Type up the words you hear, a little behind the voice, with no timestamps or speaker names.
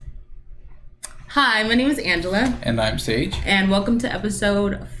Hi, my name is Angela. And I'm Sage. And welcome to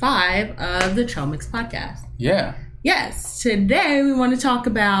episode 5 of the TrailMixed podcast. Yeah. Yes, today we want to talk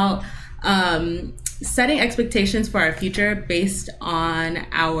about setting expectations for our future based on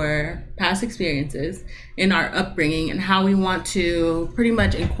our past experiences in our upbringing and how we want to pretty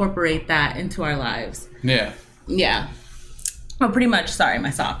much incorporate that into our lives. Yeah. Yeah. Well, pretty much, sorry, my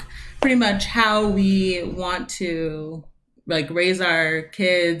sock. Pretty much how we want to raise our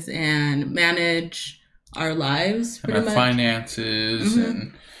kids and manage our lives, pretty and our much. Finances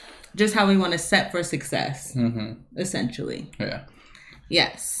and just how we want to set for success, essentially. Yeah.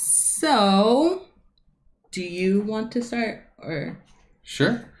 Yes. So, do you want to start or?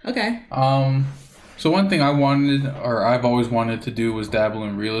 Sure. Okay. So one thing I've always wanted to do was dabble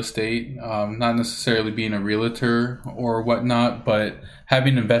in real estate. Not necessarily being a realtor or whatnot, but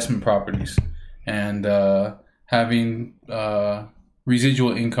having investment properties and having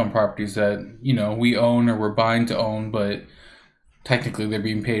residual income properties that, we own or we're buying to own, but technically they're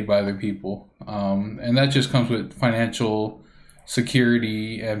being paid by other people. And that just comes with financial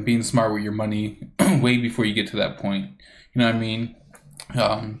security and being smart with your money way before you get to that point. You know what I mean?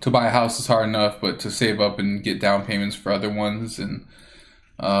 To buy a house is hard enough, but to save up and get down payments for other ones and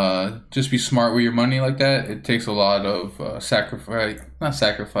just be smart with your money like that, it takes a lot of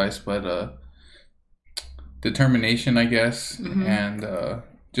determination, I guess, and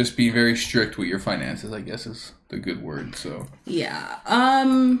just being very strict with your finances, I guess is the good word. So yeah.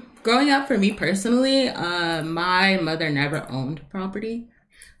 Growing up for me personally, my mother never owned property.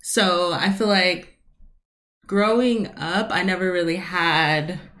 So I feel like growing up, I never really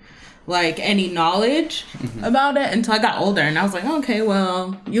had any knowledge about it until I got older. And I was like, okay,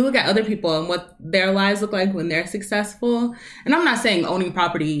 well, you look at other people and what their lives look like when they're successful. And I'm not saying owning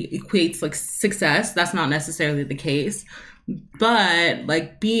property equates success. That's not necessarily the case.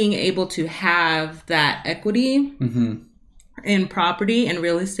 But being able to have that equity in property and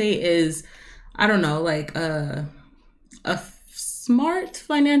real estate is, I don't know, a smart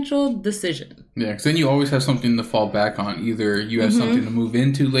financial decision. Yeah, because then you always have something to fall back on. Either you have something to move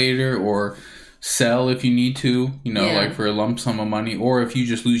into later or sell if you need to, for a lump sum of money. Or if you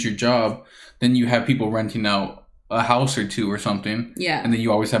just lose your job, then you have people renting out a house or two or something. Yeah. And then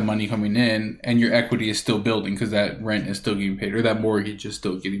you always have money coming in and your equity is still building because that rent is still getting paid or that mortgage is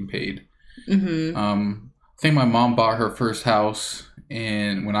still getting paid. I think my mom bought her first house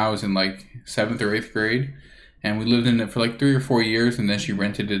when I was in 7th or 8th grade. And we lived in it for 3 or 4 years, and then she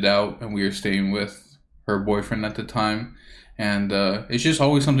rented it out, and we were staying with her boyfriend at the time. And it's just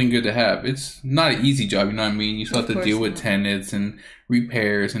always something good to have. It's not an easy job, you know what I mean? You still have to deal with tenants and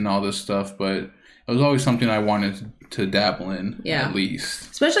repairs and all this stuff, but it was always something I wanted to dabble in, at least.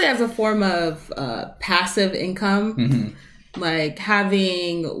 Especially as a form of passive income,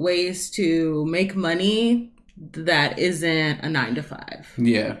 having ways to make money that isn't a 9-to-5.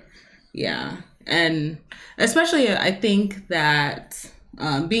 Yeah. Yeah. And especially, I think that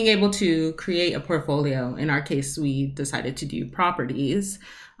being able to create a portfolio, in our case, we decided to do properties,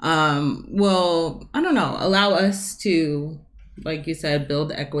 will, allow us to, like you said,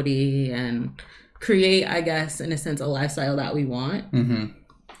 build equity and create, I guess, in a sense, a lifestyle that we want.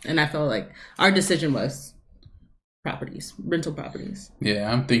 And I felt like our decision was rental properties.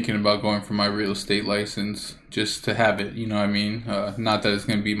 Yeah, I'm thinking about going for my real estate license just to have it, you know what I mean? Not that it's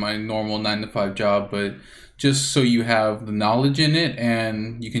going to be my normal 9-to-5 job, but just so you have the knowledge in it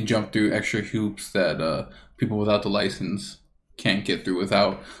and you can jump through extra hoops that people without the license can't get through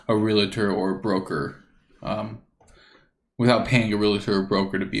without a realtor or a broker, without paying a realtor or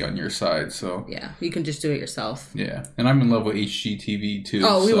broker to be on your side. So yeah, you can just do it yourself. Yeah, and I'm in love with HGTV too.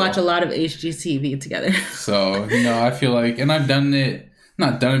 Oh, we watch a lot of HGTV together. So, I feel like, and I've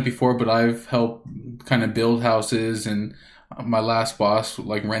not done it before, but I've helped kind of build houses, and my last boss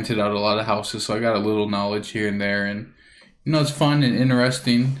rented out a lot of houses, so I got a little knowledge here and there, and it's fun and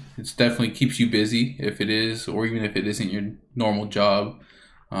interesting. It definitely keeps you busy if it is, or even if it isn't your normal job.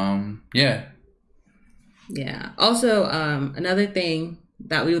 Yeah. Yeah. Also, another thing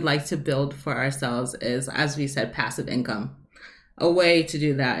that we would like to build for ourselves is, as we said, passive income. A way to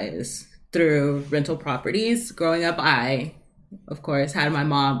do that is through rental properties. Growing up, I, of course, had my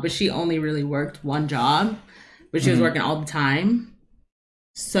mom, but she only really worked one job, but she was working all the time.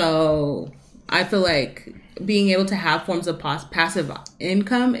 So I feel like being able to have forms of passive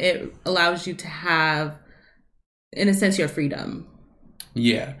income, it allows you to have, in a sense, your freedom.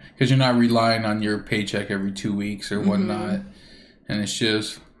 Yeah, because you're not relying on your paycheck every 2 weeks or whatnot. And it's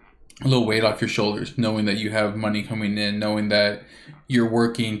just a little weight off your shoulders, knowing that you have money coming in, knowing that you're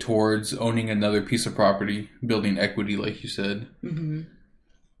working towards owning another piece of property, building equity, like you said.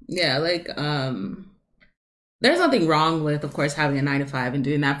 Yeah, like there's nothing wrong with, of course, having a 9 to 5 and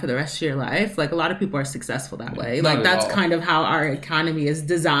doing that for the rest of your life. Like a lot of people are successful that way. Not Like at that's all. kind of how our economy is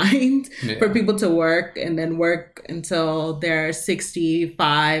designed for Yeah. people to work and then work until they're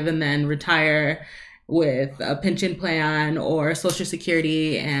 65 and then retire with a pension plan or social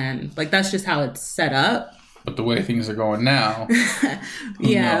security. And like that's just how it's set up. But the way things are going now, who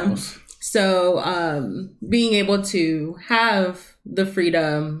Yeah. knows? So, being able to have the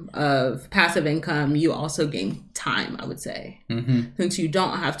freedom of passive income, you also gain time, I would say, since you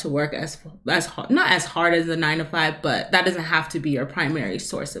don't have to work as hard, not as hard as a 9 to 5, but that doesn't have to be your primary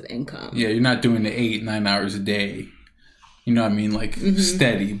source of income. Yeah, you're not doing the 8, 9 hours a day. You know what I mean? Like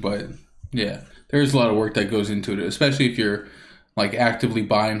steady, but yeah, there's a lot of work that goes into it, especially if you're like actively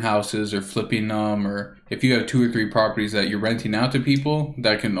buying houses or flipping them, or if you have 2 or 3 properties that you're renting out to people,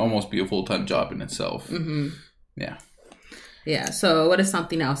 that can almost be a full-time job in itself. Yeah. Yeah. So what is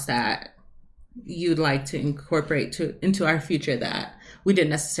something else that you'd like to incorporate into our future that we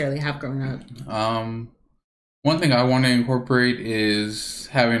didn't necessarily have growing up? One thing I want to incorporate is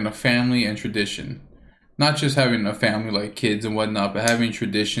having a family and tradition. Not just having a family like kids and whatnot, but having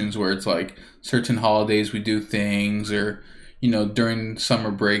traditions where it's like certain holidays we do things, or you know, during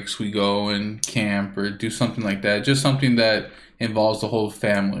summer breaks, we go and camp or do something like that. Just something that involves the whole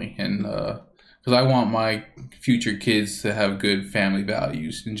family. And because I want my future kids to have good family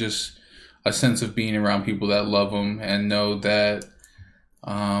values and just a sense of being around people that love them and know that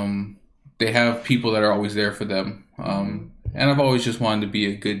they have people that are always there for them. And I've always just wanted to be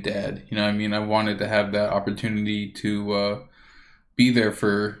a good dad. You know what I mean? I wanted to have that opportunity to be there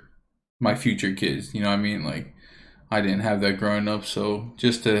for my future kids. You know what I mean? Like, I didn't have that growing up, so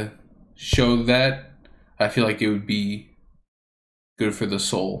just to show that, I feel like it would be good for the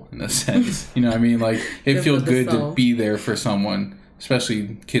soul in a sense. You know what I mean? Like it feels good to be there for someone,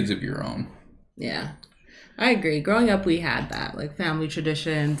 especially kids of your own. Yeah, I agree. Growing up, we had that, like family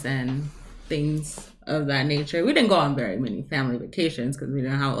traditions and things of that nature. We didn't go on very many family vacations because we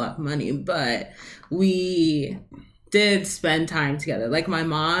didn't have a lot of money, but we did spend time together. Like my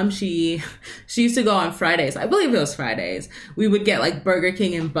mom, she used to go on Fridays. I believe it was Fridays. We would get like Burger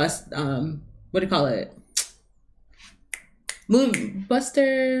King and what do you call it? Blockbuster. Movie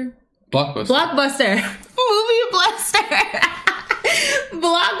Buster.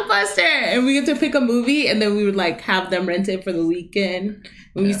 Blockbuster. And we get to pick a movie and then we would like have them rent it for the weekend.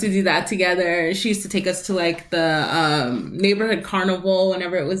 We used to do that together. She used to take us to like the neighborhood carnival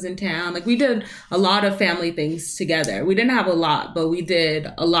whenever it was in town. Like we did a lot of family things together. We didn't have a lot, but we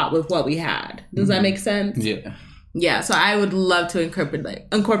did a lot with what we had. Does that make sense? Yeah. Yeah. So I would love to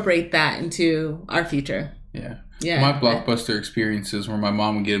incorporate that into our future. Yeah. Yeah. My Blockbuster experiences where my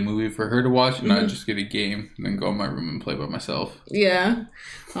mom would get a movie for her to watch and I'd just get a game and then go in my room and play by myself. Yeah.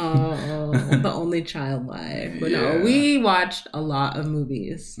 Oh, the only child life. But no, we watched a lot of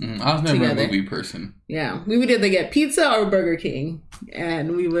movies. I was never a movie person. Yeah. We would either get pizza or Burger King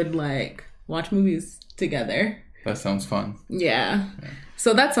and we would like watch movies together. That sounds fun. Yeah.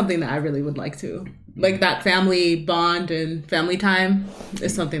 So that's something that I really would like to. Like that family bond and family time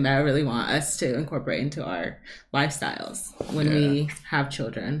is something that I really want us to incorporate into our lifestyles when we have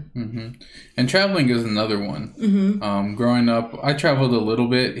children. And traveling is another one. Growing up, I traveled a little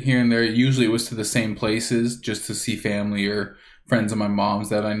bit here and there. Usually it was to the same places just to see family or friends of my mom's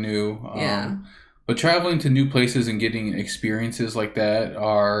that I knew. But traveling to new places and getting experiences like that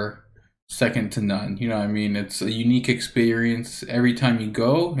are second to none. You know what I mean? It's a unique experience every time you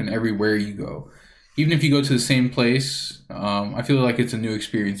go and everywhere you go. Even if you go to the same place, I feel like it's a new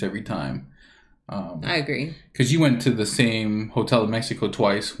experience every time. I agree. Because you went to the same hotel in Mexico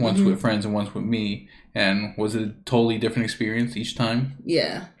twice, once with friends and once with me. And was it a totally different experience each time?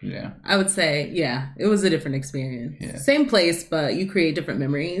 Yeah. Yeah. I would say, it was a different experience. Yeah. Same place, but you create different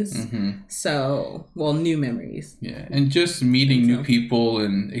memories. So, new memories. Yeah. And just meeting new people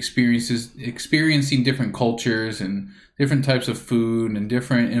and experiencing different cultures and different types of food and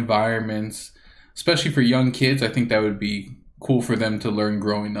different environments. Especially for young kids, I think that would be cool for them to learn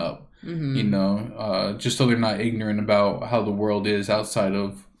growing up. You know, just so they're not ignorant about how the world is outside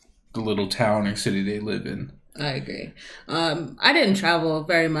of the little town or city they live in. I agree. I didn't travel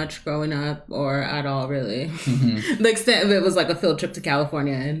very much growing up or at all, really. The extent of it was like a field trip to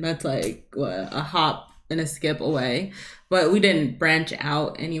California, and that's like a hop and a skip away. But we didn't branch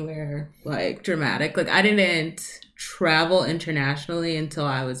out anywhere like dramatic. Like I didn't travel internationally until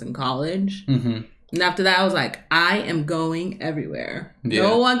I was in college. And after that, I was like, I am going everywhere. Yeah.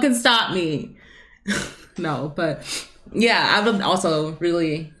 No one can stop me. No, but yeah, I would also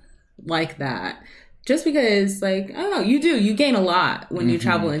really like that. Just because, like, I don't know, you gain a lot when you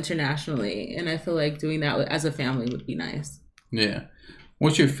travel internationally. And I feel like doing that as a family would be nice. Yeah.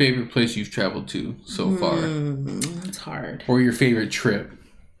 What's your favorite place you've traveled to so far? It's hard. Or your favorite trip?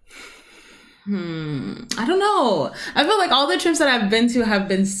 I don't know. I feel like all the trips that I've been to have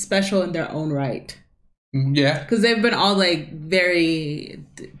been special in their own right. Yeah. Because they've been all, like, very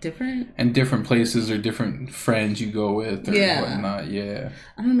different. And different places or different friends you go with or whatnot. Yeah.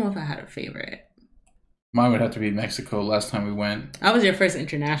 I don't know if I had a favorite. Mine would have to be Mexico last time we went. That was your first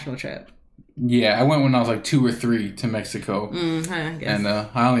international trip. Yeah, I went when I was like 2 or 3 to Mexico. I guess. And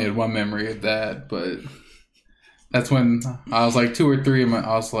I only had one memory of that, but that's when I was like 2 or 3 and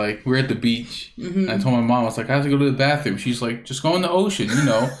I was like, we're at the beach. And I told my mom, I was like, I have to go to the bathroom. She's like, just go in the ocean, you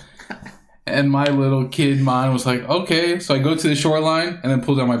know. And my little kid mind was like, okay. So I go to the shoreline and then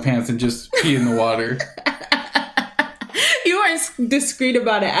pull down my pants and just pee in the water. You weren't discreet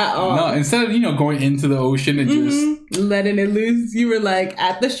about it at all. No, instead of, going into the ocean and just... letting it loose, you were like,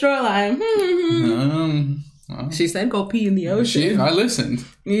 at the shoreline. Well, she said, go pee in the ocean. I listened.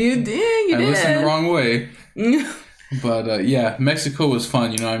 You did. I listened the wrong way. But, yeah, Mexico was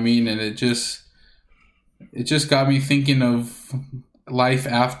fun, you know what I mean? And it just got me thinking of life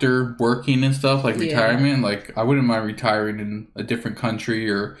after working and stuff, like retirement. Like, I wouldn't mind retiring in a different country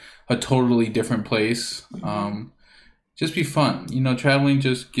or a totally different place. Just be fun. Traveling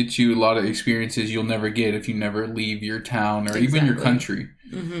just gets you a lot of experiences you'll never get if you never leave your town or even your country.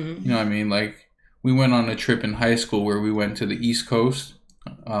 You know what I mean? Like, we went on a trip in high school where we went to the East Coast.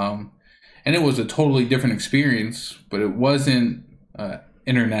 And it was a totally different experience, but it wasn't an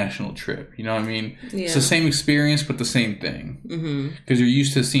international trip. You know what I mean? Yeah. It's the same experience, but the same thing. Because you're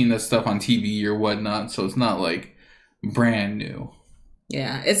used to seeing that stuff on TV or whatnot, so it's not like brand new.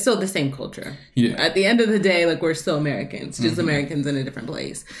 Yeah, it's still the same culture. Yeah. At the end of the day, like, we're still Americans, just Americans in a different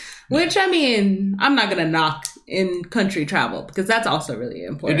place. Which, I mean, I'm not going to knock in country travel because that's also really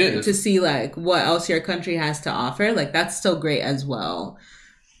important. It is. To see, like, what else your country has to offer. Like, that's still great as well.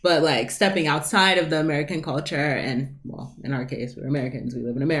 But, like, stepping outside of the American culture and, well, in our case, we're Americans. We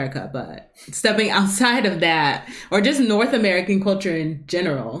live in America. But stepping outside of that or just North American culture in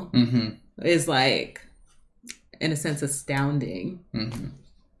general is, like... in a sense, astounding.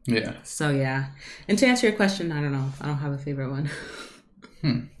 Yeah. So, yeah. And to answer your question, I don't know. I don't have a favorite one.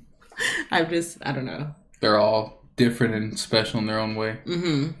 I don't know. They're all different and special in their own way.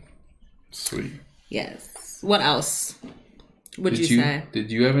 Sweet. Yes. What else would you say?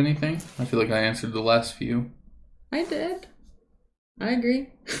 Did you have anything? I feel like I answered the last few. I did. I agree.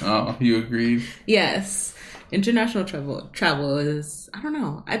 Oh, you agreed? Yes. International travel is, I don't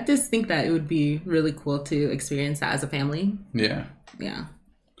know. I just think that it would be really cool to experience that as a family. Yeah. Yeah.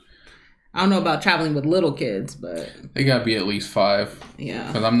 I don't know about traveling with little kids, but... they gotta be at least 5. Yeah.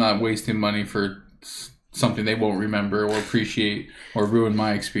 Because I'm not wasting money for something they won't remember or appreciate or ruin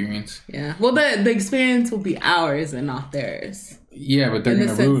my experience. Yeah. Well, the experience will be ours and not theirs. Yeah, but they're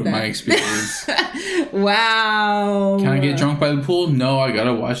going to ruin my experience. Wow. Can I get drunk by the pool? No, I got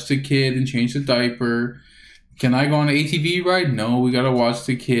to watch the kid and change the diaper. Can I go on an ATV ride? No, we got to watch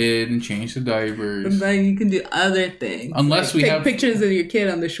the kid and change the diapers. And then you can do other things. Unless like we have pictures of your kid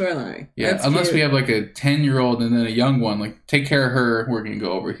on the shoreline. Yeah, That's unless cute. we have like a 10-year-old and then a young one. Like, take care of her. We're going to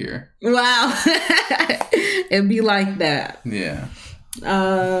go over here. Wow. It'd be like that. Yeah.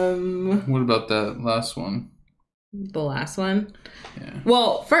 What about that last one? The last one? Yeah.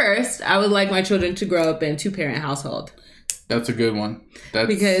 Well, first, I would like my children to grow up in 2-parent household. That's a good one.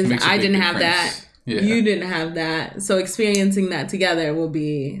 Because I didn't have difference. that. Yeah. You didn't have that. So experiencing that together will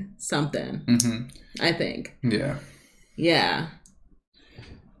be something. I think. Yeah. Yeah.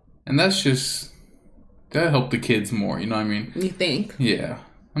 And that helped the kids more, you know what I mean? You think? Yeah.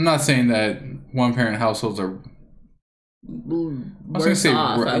 I'm not saying that 1-parent households are... I was going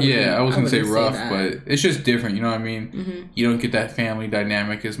to say rough, but it's just different, you know what I mean? You don't get that family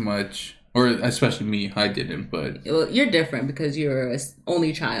dynamic as much. Or especially me, I didn't, but... Well, you're different because you're an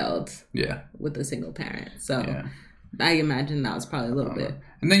only child. Yeah. With a single parent. So I imagine that was probably a little bit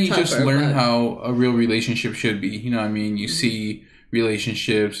And then you tougher, just learn how a real relationship should be. You know what I mean? You see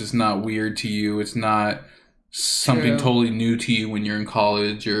relationships. It's not weird to you. It's not something totally new to you when you're in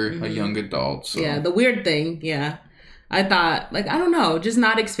college or a young adult. So. Yeah, the weird thing, I thought, like, I don't know, just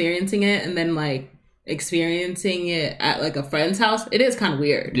not experiencing it and then, like, experiencing it at, like, a friend's house, it is kind of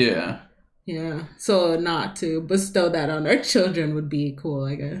weird. Yeah. Yeah. So not to bestow that on our children would be cool,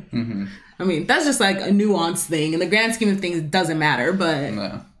 I guess. I mean, that's just, like, a nuanced thing. In the grand scheme of things, it doesn't matter, but...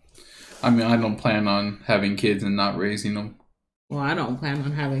 No. I mean, I don't plan on having kids and not raising them. Well, I don't plan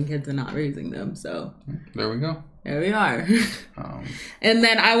on having kids and not raising them, so... There we go. There we are. And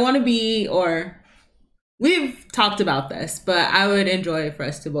then I want to be, or... we've talked about this, but I would enjoy for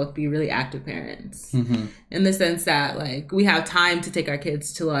us to both be really active parents in the sense that like we have time to take our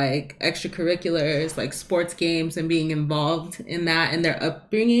kids to like extracurriculars, like sports games and being involved in that and their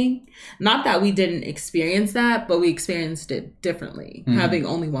upbringing. Not that we didn't experience that, but we experienced it differently, having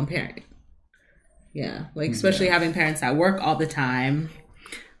only one parent. Yeah. Like, especially having parents that work all the time.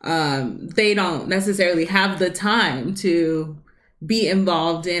 They don't necessarily have the time to be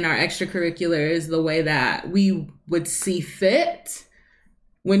involved in our extracurriculars the way that we would see fit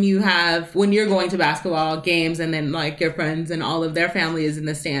when you're going to basketball games and then like your friends and all of their family is in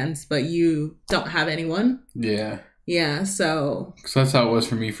the stands, but you don't have anyone. Yeah. Yeah. So that's how it was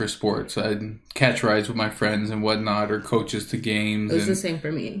for me for sports. I'd catch rides with my friends and whatnot, or coaches to games. It was the same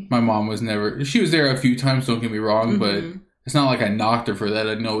for me. My mom she was there a few times, don't get me wrong, but it's not like I knocked her for that.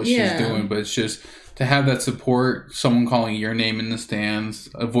 I know what she's doing, but it's just to have that support, someone calling your name in the stands,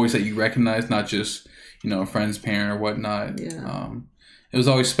 a voice that you recognize, not just, a friend's parent or whatnot. Yeah. It was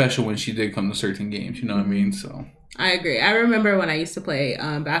always special when she did come to certain games, you know what I mean? So I agree. I remember when I used to play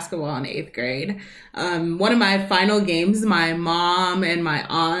basketball in 8th grade. One of my final games, my mom and my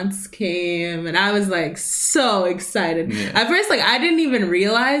aunts came, and I was like so excited. Yeah. At first, like I didn't even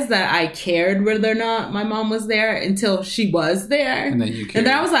realize that I cared whether or not my mom was there until she was there. And then you cared. And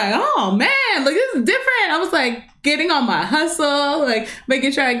then I was like, oh man, like this is different. I was like getting on my hustle, like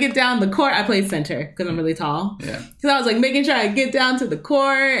making sure I get down the court. I played center because I'm really tall. Yeah. Because I was like making sure I get down to the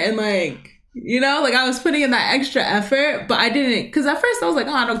court and like, like I was putting in that extra effort, but I didn't, because at first I was like,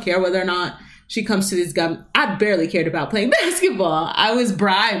 oh, I don't care whether or not she comes to these games. I barely cared about playing basketball. I was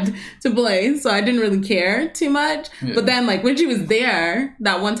bribed to play, so I didn't really care too much. Yeah. But then like when she was there,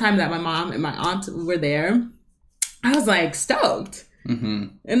 that one time that my mom and my aunt were there, I was like stoked.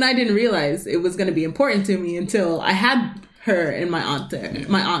 And I didn't realize it was going to be important to me until I had her and my aunt there. Yeah.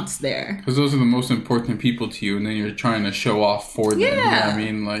 My aunt's there. Because those are the most important people to you, and then you're trying to show off for them. Yeah. You know what I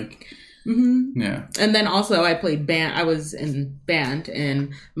mean? Like... Yeah. And then also I played band. I was in band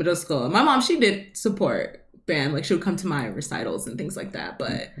in middle school. My mom, she did support band. Like she would come to my recitals and things like that.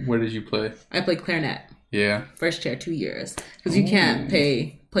 But what did you play? I played clarinet. Yeah. First chair, 2 years. Because you can't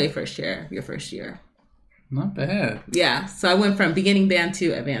play first chair your first year. Not bad. Yeah. So I went from beginning band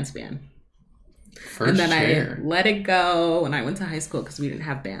to advanced band. And then I let it go when I went to high school because we didn't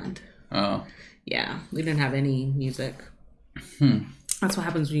have band. Oh. Yeah. We didn't have any music. That's what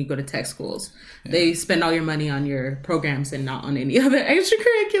happens when you go to tech schools. Yeah. They spend all your money on your programs and not on any other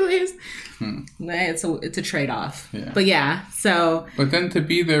extracurriculars. It's a trade-off. Yeah. But yeah, so... But then to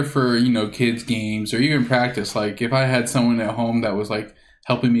be there for, kids' games or even practice, like if I had someone at home that was like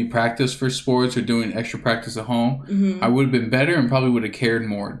helping me practice for sports or doing extra practice at home, I would have been better and probably would have cared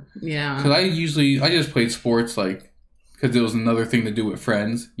more. Yeah. Because I just played sports like... Because it was another thing to do with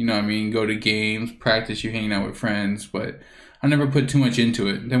friends. You know what I mean? Go to games, practice, you're hanging out with friends, but... I never put too much into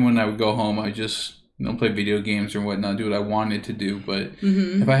it. Then when I would go home, I just, play video games or whatnot, do what I wanted to do. But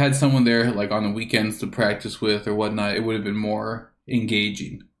if I had someone there, like on the weekends to practice with or whatnot, it would have been more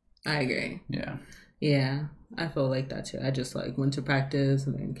engaging. I agree. Yeah. Yeah. I feel like that too. I just like went to practice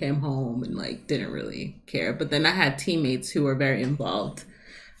and then came home and like didn't really care. But then I had teammates who were very involved.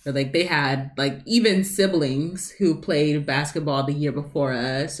 Or like they had like even siblings who played basketball the year before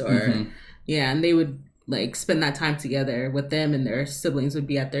us or and they would like spend that time together with them, and their siblings would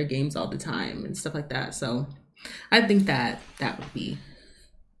be at their games all the time and stuff like that. So I think that would be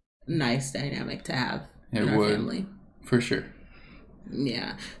a nice dynamic to have in our family. For sure.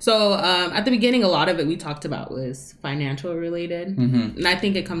 Yeah. So at the beginning, a lot of it we talked about was financial related. And I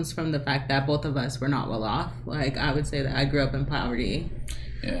think it comes from the fact that both of us were not well off. Like I would say that I grew up in poverty.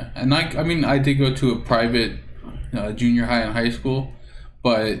 Yeah. And I did go to a private junior high and high school,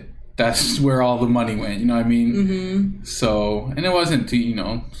 but that's where all the money went, you know what I mean? So, and it wasn't, it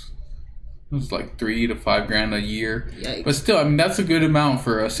was like $3,000 to $5,000 a year. Yikes. But still, that's a good amount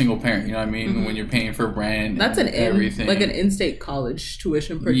for a single parent, you know what I mean? When you're paying for rent, that's everything. Like an in-state college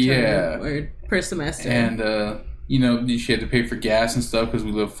tuition per term or per semester. And, she had to pay for gas and stuff because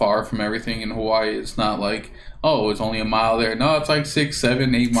we live far from everything in Hawaii. It's not like, it's only a mile there. No, it's like 6,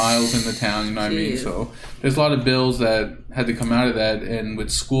 7, 8 miles in the town, you know what I mean? So there's a lot of bills that had to come out of that. And with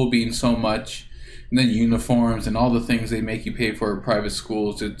school being so much, and then uniforms and all the things they make you pay for at private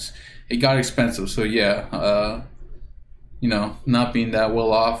schools, it got expensive. So not being that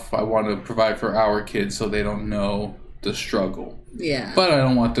well off, I want to provide for our kids so they don't know the struggle. Yeah. But I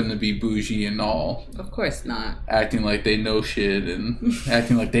don't want them to be bougie and all. Of course not. Acting like they know shit and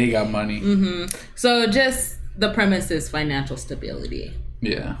acting like they got money. So just the premise is financial stability.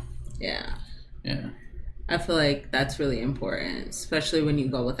 Yeah. Yeah. I feel like that's really important, especially when you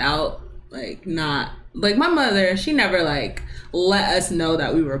go without Like, not like my mother, she never like let us know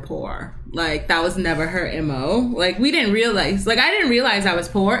that we were poor. Like, that was never her MO. Like, we didn't realize, like, I didn't realize I was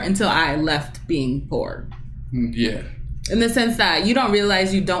poor until I left being poor. Yeah. In the sense that you don't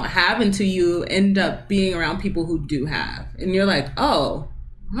realize you don't have until you end up being around people who do have. And you're like, oh,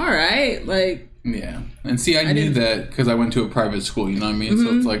 all right. Like, yeah. And see, I knew that because I went to a private school, you know what I mean?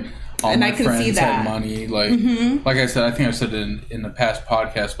 So it's like all And my I can friends see that. had money. Like I said, I think I've said it in the past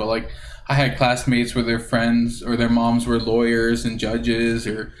podcast, but like I had classmates where their friends or their moms were lawyers and judges,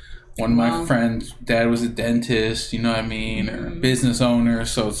 or one of my friends' dad was a dentist, you know what I mean, or a business owner.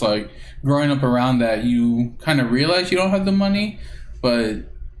 So it's like growing up around that, you kind of realize you don't have the money, and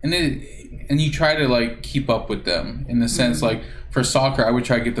you try to like keep up with them in the sense like for soccer, I would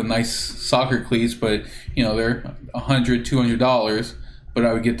try to get the nice soccer cleats, but you know they're $100, $200, but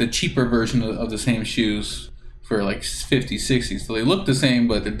I would get the cheaper version of the same shoes for like 50, 60. So they look the same,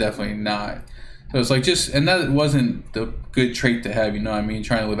 but they're definitely not. So it's like and that wasn't the good trait to have, you know what I mean?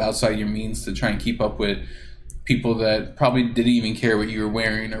 Trying to live outside your means to try and keep up with people that probably didn't even care what you were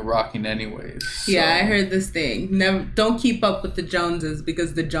wearing or rocking anyways. So. Yeah, I heard this thing. Never, don't keep up with the Joneses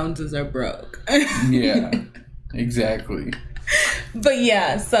because the Joneses are broke. Yeah, exactly. But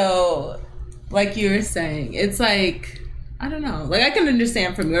yeah, so like you were saying, it's like, I don't know. Like, I can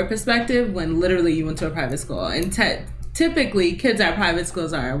understand from your perspective when literally you went to a private school. And typically, kids at private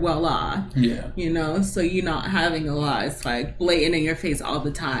schools are well off. Yeah. You know? So you not having a lot. It's like blatant in your face all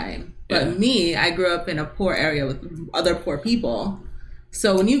the time. But me, I grew up in a poor area with other poor people.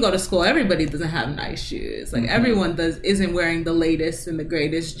 So when you go to school, everybody doesn't have nice shoes. Like, everyone isn't wearing the latest and the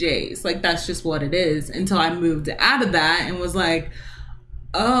greatest J's. Like, that's just what it is. Until I moved out of that and was like,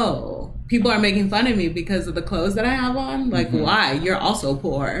 oh, people are making fun of me because of the clothes that I have on. Like, why? You're also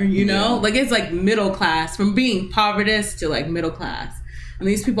poor, you know? Like, it's like middle class. From being povertous to like middle class. And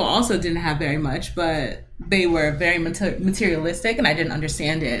these people also didn't have very much, but they were very materialistic, and I didn't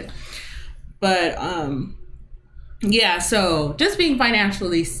understand it. But yeah, so just being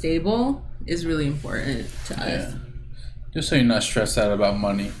financially stable is really important to us. Just so you're not stressed out about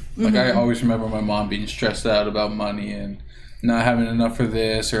money. Like, I always remember my mom being stressed out about money and not having enough for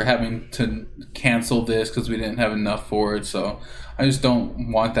this or having to cancel this because we didn't have enough for it. So I just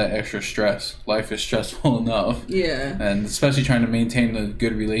don't want that extra stress. Life is stressful enough. Yeah. And especially trying to maintain a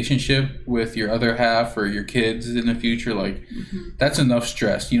good relationship with your other half or your kids in the future. Like, that's enough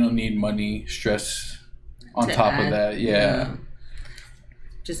stress. You don't need money stress on top of that. Yeah.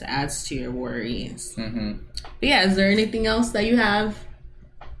 Just adds to your worries. But yeah, is there anything else that you have?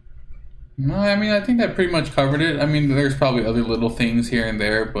 No, I mean, I think that pretty much covered it. I mean, there's probably other little things here and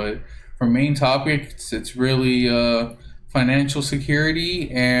there, but for main topics, it's really financial security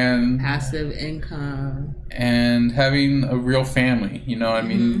and passive income and having a real family. You know, I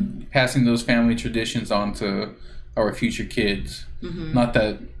mean, passing those family traditions on to our future kids. Not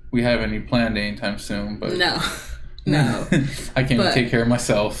that we have any planned anytime soon, but no, I can't take care of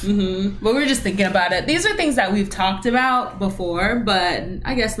myself. But we were just thinking about it. These are things that we've talked about before, but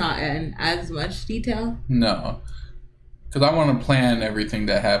I guess not in as much detail. No, because I want to plan everything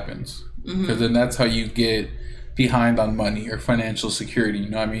that happens. Because then that's how you get behind on money or financial security. You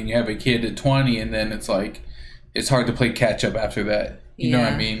know what I mean? You have a kid at 20, and then it's like it's hard to play catch up after that. You know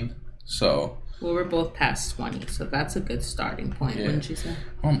what I mean? So. Well, we're both past 20, so that's a good starting point, wouldn't you say?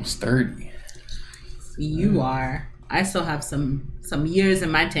 Almost 30. You are. I still have some years in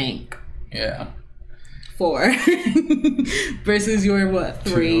my tank. Yeah. 4. Versus your what?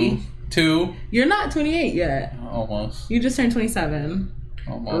 3? 2. You're not 28 yet. Almost. You just turned 27.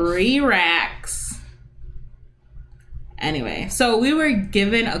 Almost. 3 racks. Anyway, so we were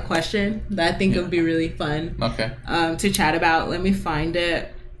given a question that I think would be really fun. Okay. To chat about. Let me find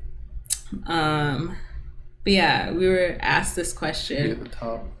it. But yeah, we were asked this question. At the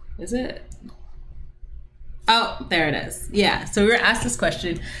top. Is it? Oh, there it is. Yeah. So we were asked this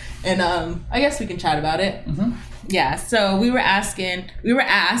question, and I guess we can chat about it. Yeah. So we were asked,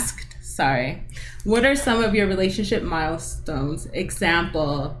 what are some of your relationship milestones?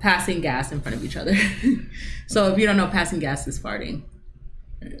 Example, passing gas in front of each other. So if you don't know, passing gas is farting.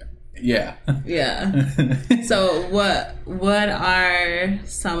 Yeah. So what are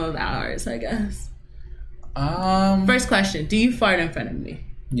some of ours, I guess? First question, do you fart in front of me?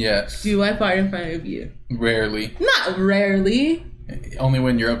 Yes. Do I fart in front of you? Rarely. Not rarely. Only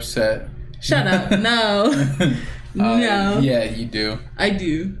when you're upset. Shut up. No. No. Yeah, you do. I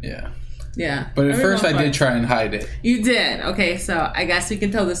do. Yeah. But at first I did try and hide it. You did? Okay, so I guess you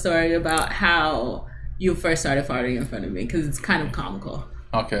can tell the story about how you first started farting in front of me, because it's kind of comical.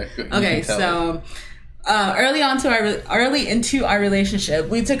 Okay, good. Okay, so early into our relationship,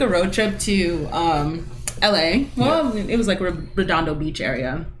 we took a road trip to LA. Well, it was like Redondo Beach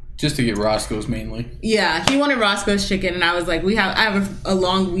area. Just to get Roscoe's mainly. Yeah, he wanted Roscoe's chicken, and I was like, I have a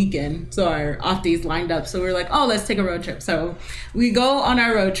long weekend, so our off days lined up. So we were like, oh, let's take a road trip. So we go on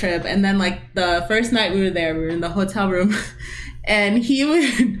our road trip, and then like the first night we were there, we were in the hotel room, and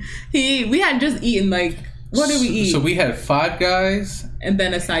we had just eaten like, what did we eat? So we had Five Guys. And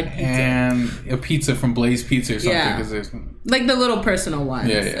then a side pizza. And a pizza from Blaze Pizza or something. Yeah. Like the little personal ones.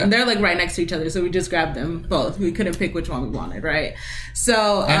 Yeah. And they're like right next to each other. So we just grabbed them both. We couldn't pick which one we wanted, right?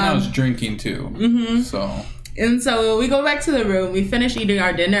 So. And I was drinking too. Mm-hmm. And so we go back to the room. We finish eating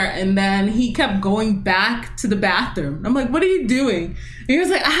our dinner. And then he kept going back to the bathroom. I'm like, what are you doing? And he was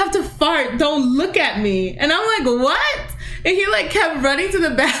like, I have to fart. Don't look at me. And I'm like, what? And he like kept running to the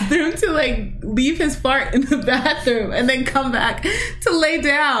bathroom to like leave his fart in the bathroom and then come back to lay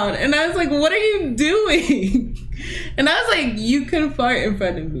down. And I was like, what are you doing? And I was like, you can fart in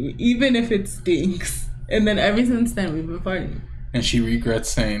front of me, even if it stinks. And then ever since then, we've been farting. And she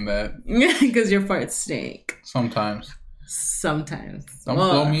regrets saying that. Because your farts stink. Sometimes. Don't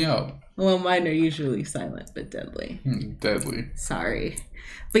blow me up. Well, mine are usually silent, but deadly. Deadly. Sorry.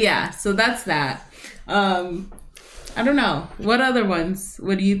 But yeah, so that's that. I don't know. What other ones?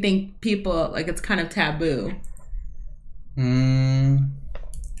 What do you think people, like, it's kind of taboo? I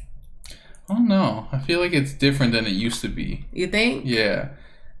don't know. I feel like it's different than it used to be. You think? Yeah.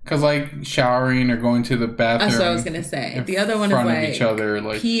 Because, like, showering or going to the bathroom. That's what I was going to say. The other one is, like, each other,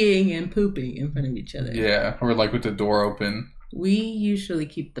 like, peeing and pooping in front of each other. Yeah. Or, like, with the door open. We usually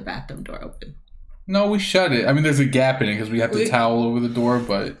keep the bathroom door open. No, we shut it. I mean, there's a gap in it because we have the towel over the door,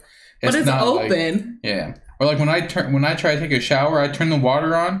 but it's not Like, open. yeah. Or like when I try to take a shower, I turn the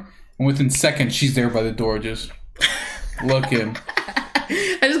water on, and within seconds she's there by the door, just looking.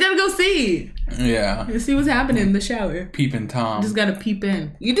 I just gotta go see. Yeah. You see what's happening in the shower. Peeping Tom. Just gotta peep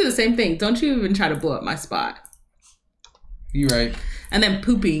in. You do the same thing. Don't you even try to blow up my spot. You right. And then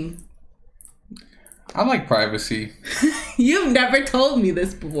pooping. I like privacy. You've never told me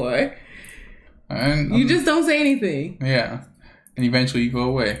this before. And you just don't say anything. Yeah. And eventually you go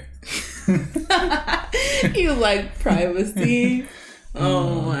away. You like privacy.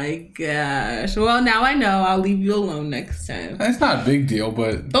 Oh my gosh. Well, now I know. I'll leave you alone next time. That's not a big deal,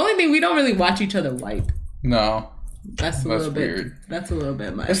 but the only thing, we don't really watch each other wipe. No. That's little weird. Bit. That's a little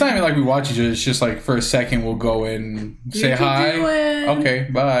bit much. It's not even like we watch each other. It's just like for a second we'll go in, say hi. Okay,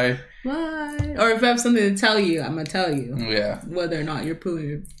 bye. Bye. Or if I have something to tell you, I'm gonna tell you. Yeah. Whether or not you're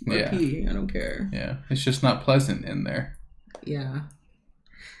pooing or peeing, I don't care. Yeah. It's just not pleasant in there. Yeah.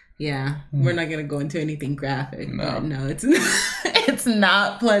 Yeah, we're not gonna go into anything graphic. No, but no, it's not, it's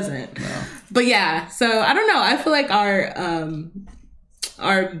not pleasant. No. But yeah, so I don't know. I feel like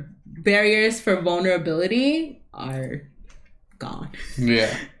our barriers for vulnerability are gone.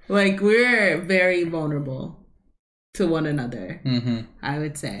 Yeah, like we're very vulnerable to one another. Mm-hmm. I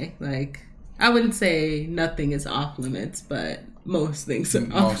would say, like, I wouldn't say nothing is off limits, but most things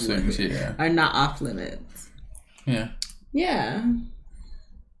are off limits. Are not off limits. Yeah. Yeah.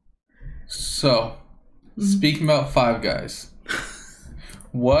 So, speaking about Five Guys,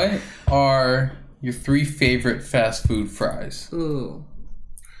 what are your 3 favorite fast food fries? Ooh.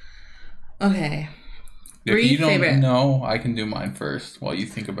 Okay. If you don't know, I can do mine first while you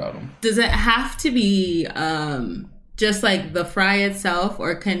think about them. Does it have to be just like the fry itself,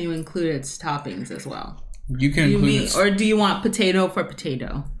 or can you include its toppings as well? You can include or do you want potato for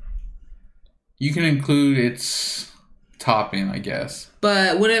potato? You can include its topping, I guess.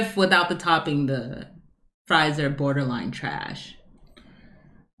 But what if without the topping the fries are borderline trash?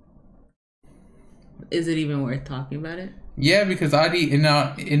 Is it even worth talking about it? Yeah, because I'd eat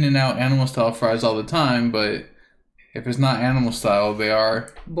In-N-Out animal style fries all the time, but if it's not animal style, they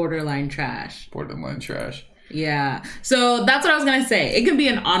are borderline trash. Borderline trash. Yeah. So that's what I was gonna say. It could be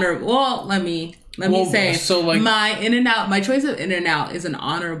an honor. Well, let me say. So like my In-N-Out, my choice of In-N-Out is an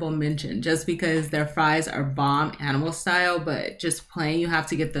honorable mention, just because their fries are bomb animal style, but just plain, you have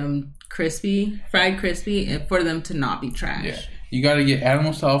to get them fried crispy, and for them to not be trash. Yeah. You got to get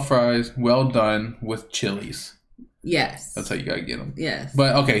animal style fries, well done with chilies. Yes. That's how you got to get them. Yes.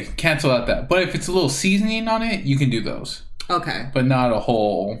 But okay, cancel out that. But if it's a little seasoning on it, you can do those. Okay. But not a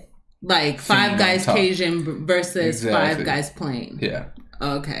whole. Like Five Guys Cajun versus Five Guys plain. Yeah.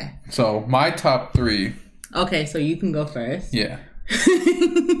 Okay. So my top 3. Okay, so you can go first. Yeah.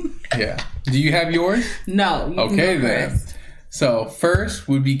 Yeah. Do you have yours? No. You okay can go then. First. So first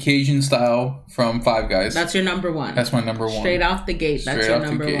would be Cajun style from Five Guys. That's your number 1. That's my number 1. Straight off the gate. That's your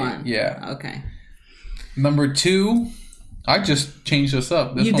number 1. Yeah. Okay. Number 2, I just changed this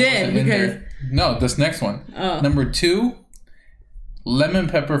up. This you did because No, this next one. Oh. Number 2, lemon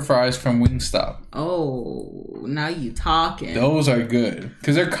pepper fries from Wingstop. Oh, now you talking. Those are good.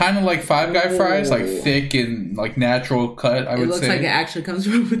 Because they're kind of like Five Guy fries, like thick and like natural cut, I would say. It looks like it actually comes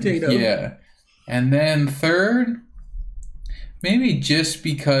from a potato. Yeah. And then 3rd, maybe just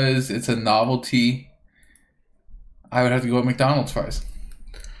because it's a novelty, I would have to go with McDonald's fries.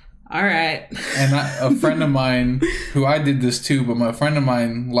 All right. And a friend of mine, who I did this too, but my friend of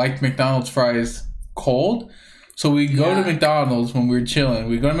mine liked McDonald's fries cold. So we'd go to McDonald's when we were chilling.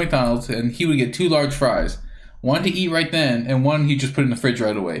 We'd go to McDonald's and he would get 2 large fries. One to eat right then, and one he just put in the fridge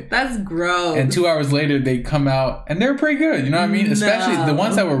right away. That's gross. And 2 hours later, they'd come out, and they were pretty good. You know what I mean? Especially the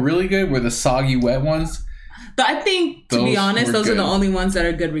ones that were really good were the soggy, wet ones. But I think, to be honest, those are the only ones that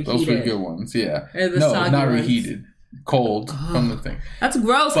are good reheated. Those were good ones, yeah. No, not ones. Reheated. Cold from the thing. That's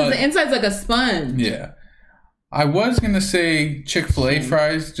gross because the inside's like a sponge. Yeah. I was going to say Chick-fil-A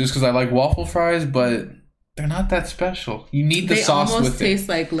fries just because I like waffle fries, but they're not that special. You need the sauce with it. They almost taste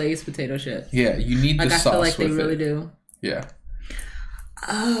like Lay's potato chips. Yeah, you need the sauce with it. I feel like they really do. Yeah.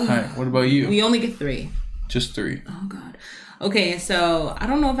 All right, what about you? We only get 3. Just 3. Oh, God. Okay, so I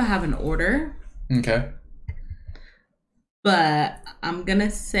don't know if I have an order. Okay. But I'm going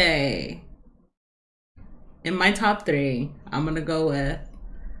to say, in my top 3, I'm going to go with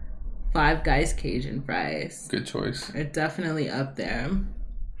Five Guys Cajun fries. Good choice. They're definitely up there.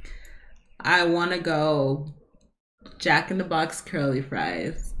 I want to go Jack in the Box curly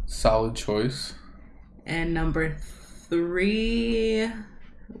fries. Solid choice. And number 3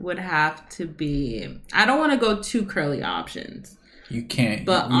 would have to be... I don't want to go 2 curly options. You can't.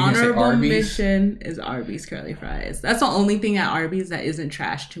 But honorable mention is Arby's curly fries. That's the only thing at Arby's that isn't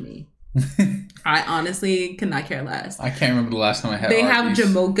trash to me. I honestly cannot care less. I can't remember the last time I had They Arby's. have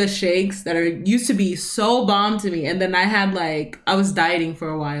Jamocha shakes that used to be so bomb to me. And then I was dieting for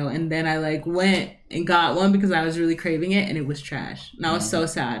a while. And then I went and got one because I was really craving it. And it was trash. And I was so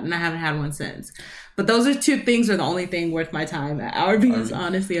sad. And I haven't had one since. But those are 2 things are the only thing worth my time at Arby's.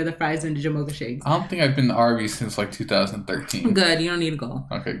 Honestly, are the fries and the Jamocha shakes. I don't think I've been to Arby's since 2013. Good. You don't need to go.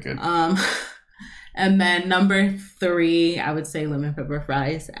 Okay, good. And then number 3, I would say lemon pepper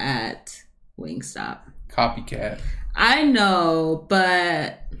fries at Wingstop. Copycat. I know,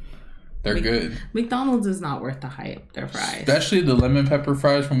 but they're good. McDonald's is not worth the hype. Their fries, especially the lemon pepper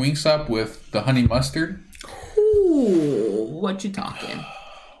fries from Wingstop with the honey mustard. Ooh, what you talking?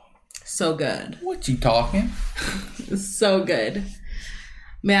 So good. What you talking? So good.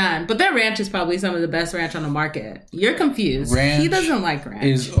 Man, but their ranch is probably some of the best ranch on the market. You're confused. He doesn't like ranch.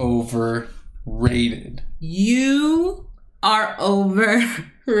 Is overrated. You are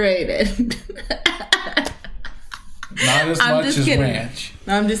overrated. Not as much as ranch.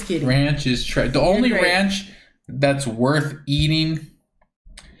 I'm just kidding. Ranch is trash. The only ranch that's worth eating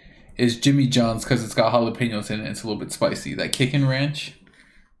is Jimmy John's because it's got jalapenos in it. It's a little bit spicy. That kickin' ranch.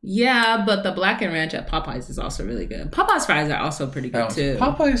 Yeah, but the blackened ranch at Popeyes is also really good. Popeyes fries are also pretty good too.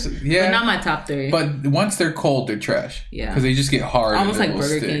 Popeyes, yeah. But not my top 3. But once they're cold, they're trash. Yeah. Because they just get hard. Almost like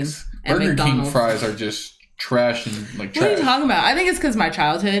Burger King. Burger King fries are just trash and trash. What are you talking about? I think it's because my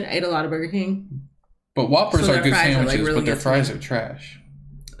childhood I ate a lot of Burger King. But Whoppers are good sandwiches, really but their fries are trash.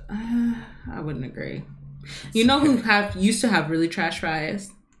 I wouldn't agree. You know who used to have really trash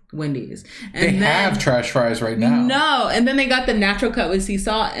fries? Wendy's. And they have trash fries right now. No, and then they got the natural cut with sea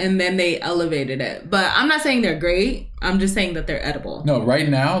salt, and then they elevated it. But I'm not saying they're great. I'm just saying that they're edible. No, right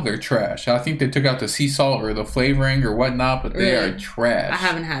now they're trash. I think they took out the sea salt or the flavoring or whatnot, but they are trash. I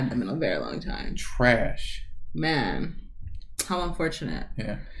haven't had them in a very long time. Trash. Man, how unfortunate.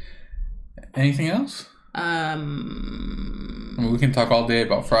 Yeah. Anything else? I mean, we can talk all day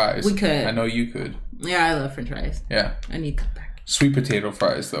about fries. We could. I know you could. Yeah, I love French fries. Yeah. I need cut back. Sweet potato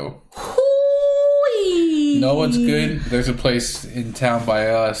fries, though. Hoo-wee. Know what's good? There's a place in town by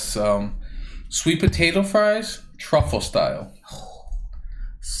us. Sweet potato fries, truffle style.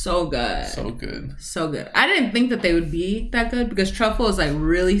 So good. So good. So good. I didn't think that they would be that good because truffle is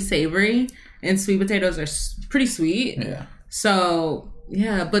really savory and sweet potatoes are pretty sweet. Yeah. So,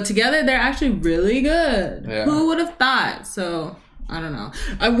 yeah. But together, they're actually really good. Yeah. Who would have thought? So... I don't know.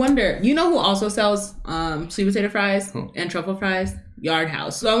 I wonder, you know who also sells sweet potato fries and truffle fries? Yard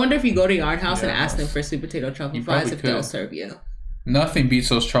House. So I wonder if you go to Yard House and ask them for sweet potato truffle fries, if they'll serve you. Nothing beats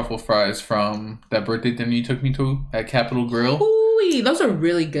those truffle fries from that birthday dinner you took me to at Capitol Grill. Ooh, those are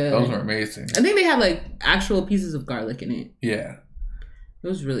really good. Those are amazing. I think they have actual pieces of garlic in it. Yeah. It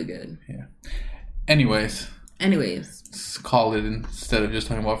was really good. Yeah. Anyways. Let's call it instead of just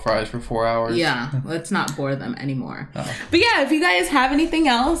talking about fries for 4 hours. Yeah, let's not bore them anymore. Oh. But yeah, if you guys have anything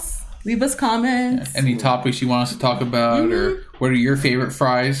else Leave us comments. Any topics you want us to talk about, or what are your favorite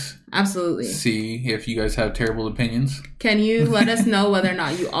fries? Absolutely. See if you guys have terrible opinions. Can you let us know whether or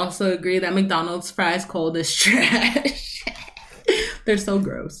not you also agree that McDonald's fries cold is trash? They're so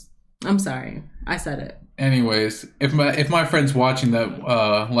gross. I'm sorry. I said it. Anyways, if my friend's watching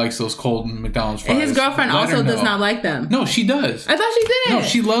that likes those cold McDonald's fries, and his girlfriend also does not like them. No, she does. I thought she didn't. No,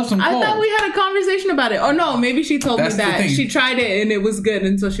 she loves them cold. I thought we had a conversation about it. Oh no, maybe she told me that she tried it and it was good,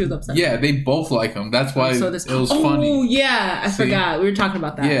 and so she was upset. Yeah, they both like them. That's why it was funny. Oh yeah, I forgot. We were talking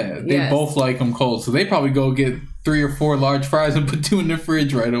about that. Yeah, they both like them cold, so they probably go get 3 or 4 large fries and put 2 in the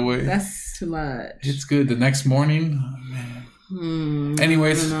fridge right away. That's too much. It's good. The next morning, oh, man.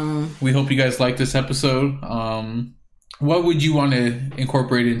 Anyways, we hope you guys liked this episode. What would you want to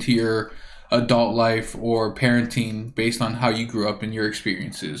incorporate into your adult life or parenting based on how you grew up and your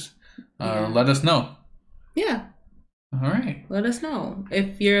experiences? Let us know. Yeah. All right. Let us know.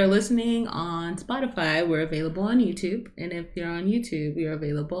 If you're listening on Spotify, we're available on YouTube. And if you're on YouTube, we are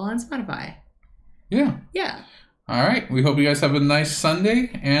available on Spotify. Yeah. Yeah. All right. We hope you guys have a nice Sunday,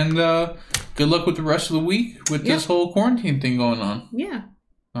 and good luck with the rest of the week with this whole quarantine thing going on. Yeah.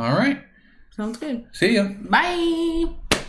 All right. Sounds good. See ya. Bye.